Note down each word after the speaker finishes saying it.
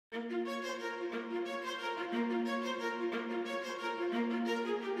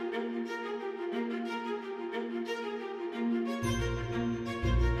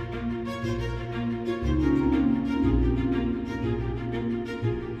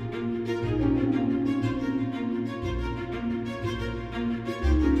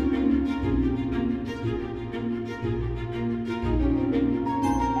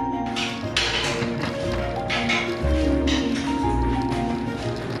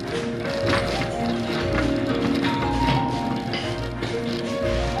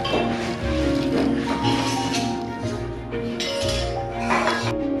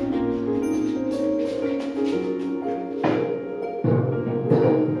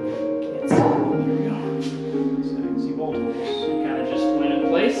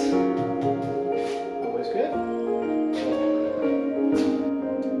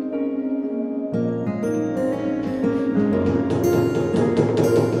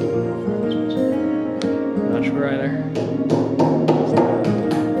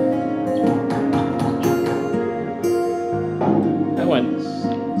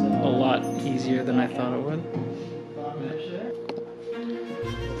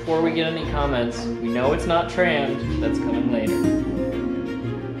before we get any comments, we know it's not trammed, that's coming later.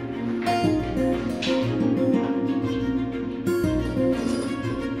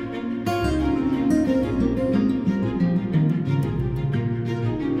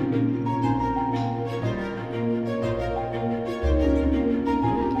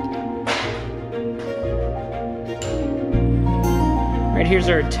 Right here's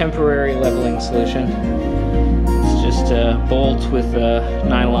our temporary leveling solution. It's just a bolt with a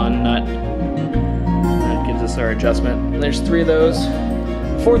nylon nut. That gives us our adjustment. And there's 3 of those.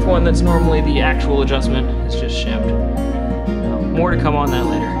 The 4th one, that's normally the actual adjustment, is just shimmed. More to come on that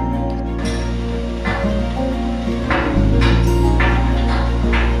later.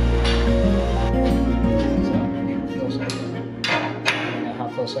 How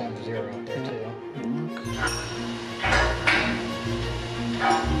close I am to 0 up there too.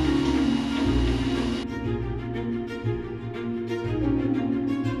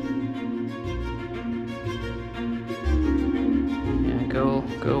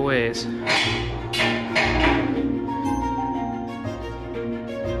 Go ways.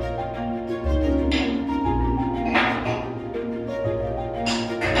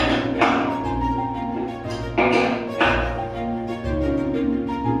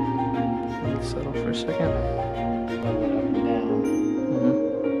 Settle for a second.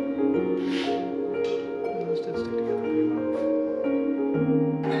 Those did stick together pretty well.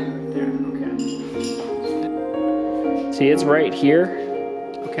 There, okay. See, it's right here.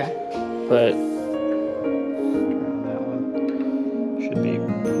 Okay. But that one should be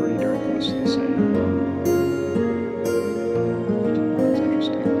pretty darn close to the same. That's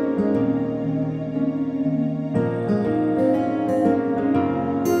interesting.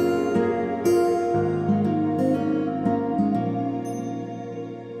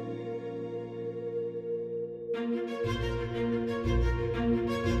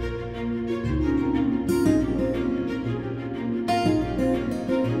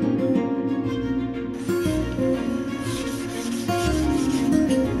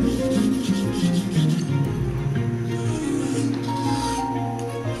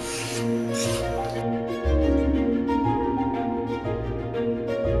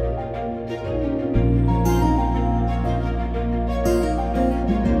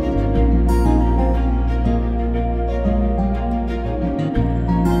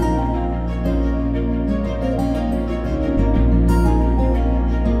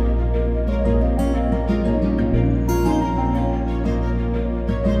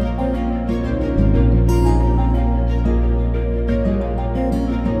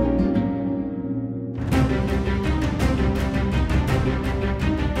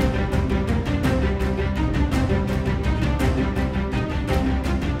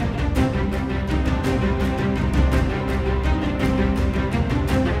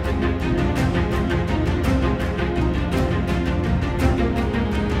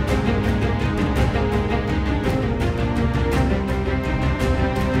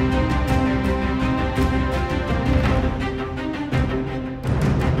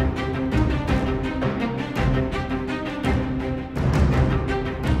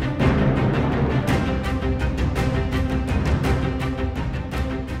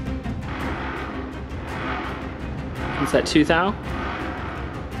 is that 2 thou?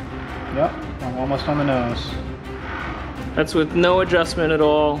 Yep, I'm almost on the nose. That's with no adjustment at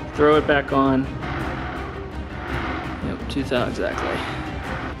all. Throw it back on. Yep, 2 thou exactly.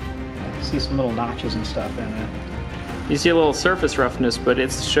 I can see some little notches and stuff in it. You see a little surface roughness, but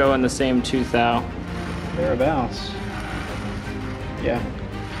it's showing the same 2 thou. Thereabouts. Yeah.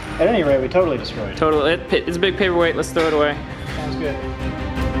 At any rate, we totally destroyed it. Totally. It's a big paperweight. Let's throw it away. Sounds good.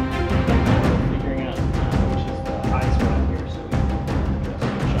 Figuring out which is the high spot here, so we can adjust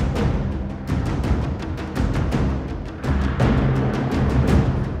the shuffle.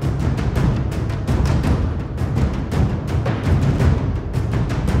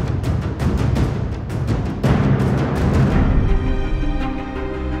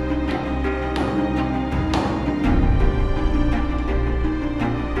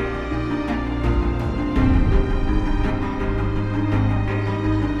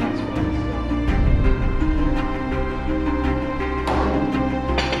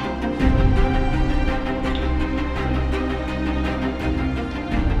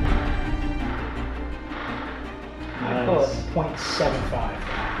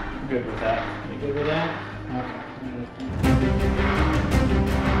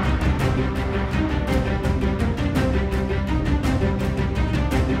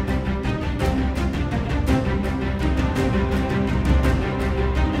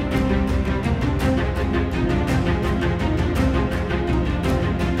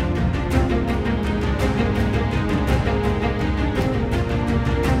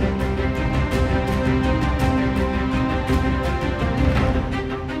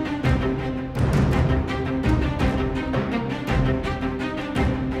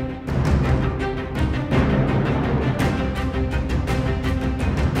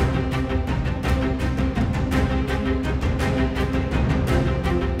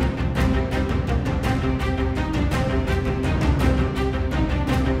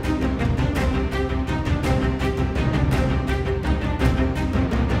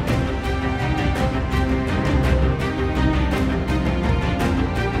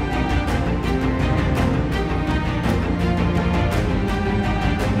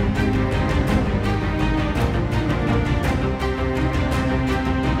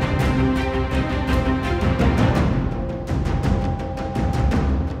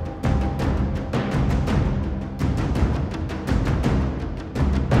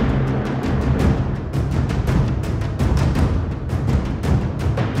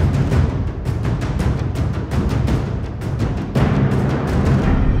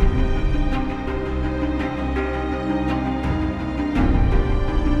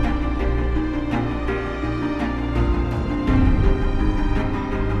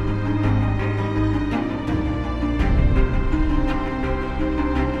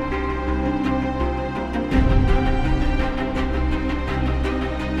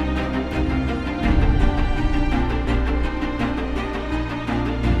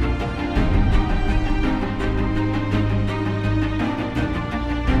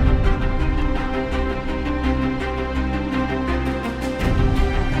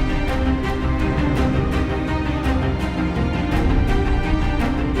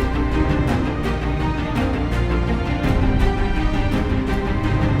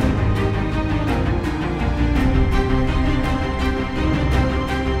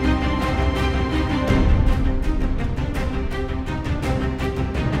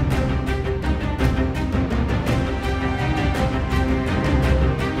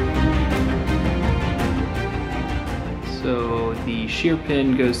 shear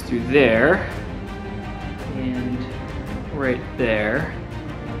pin goes through there and right there,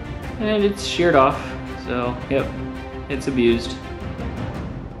 and it's sheared off. So, yep, it's abused.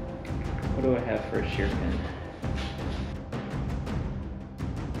 What do I have for a shear pin?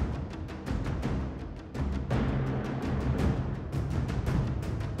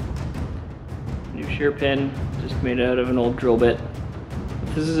 New shear pin, just made out of an old drill bit.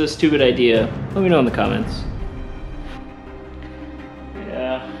 If this is a stupid idea, let me know in the comments.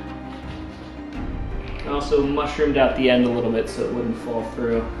 Yeah. I also mushroomed out the end a little bit so it wouldn't fall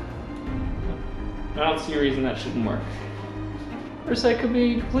through. I don't see a reason that shouldn't work. Of course, I could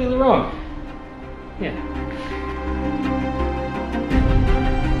be completely wrong. Yeah.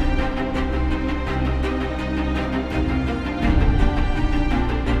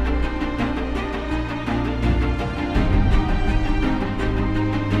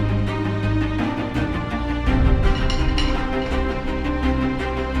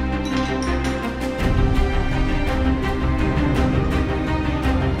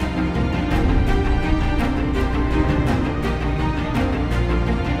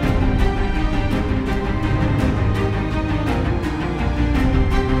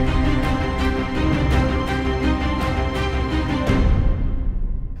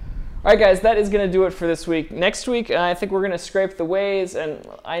 All right, guys, that is going to do it for this week. Next week, I think we're going to scrape the ways, and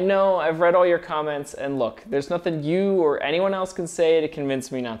I know I've read all your comments, and look, there's nothing you or anyone else can say to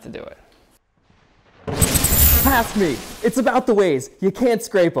convince me not to do it. Pass me! It's about the ways. You can't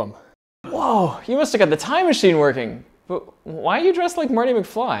scrape them. Whoa, you must have got the time machine working. But why are you dressed like Marty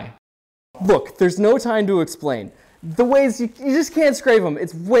McFly? Look, there's no time to explain. The ways, you just can't scrape them.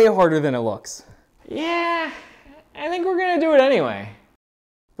 It's way harder than it looks. Yeah, I think we're going to do it anyway.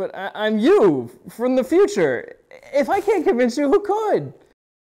 But I'm you, from the future. If I can't convince you, who could?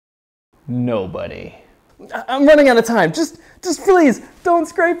 Nobody. I'm running out of time. Just please, don't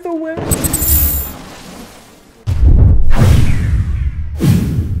scrape the way.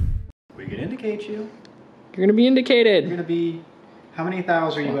 We can indicate you. You're going to be indicated. You're going to be... How many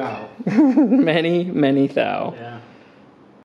thous are you out? Many, many thou. Yeah.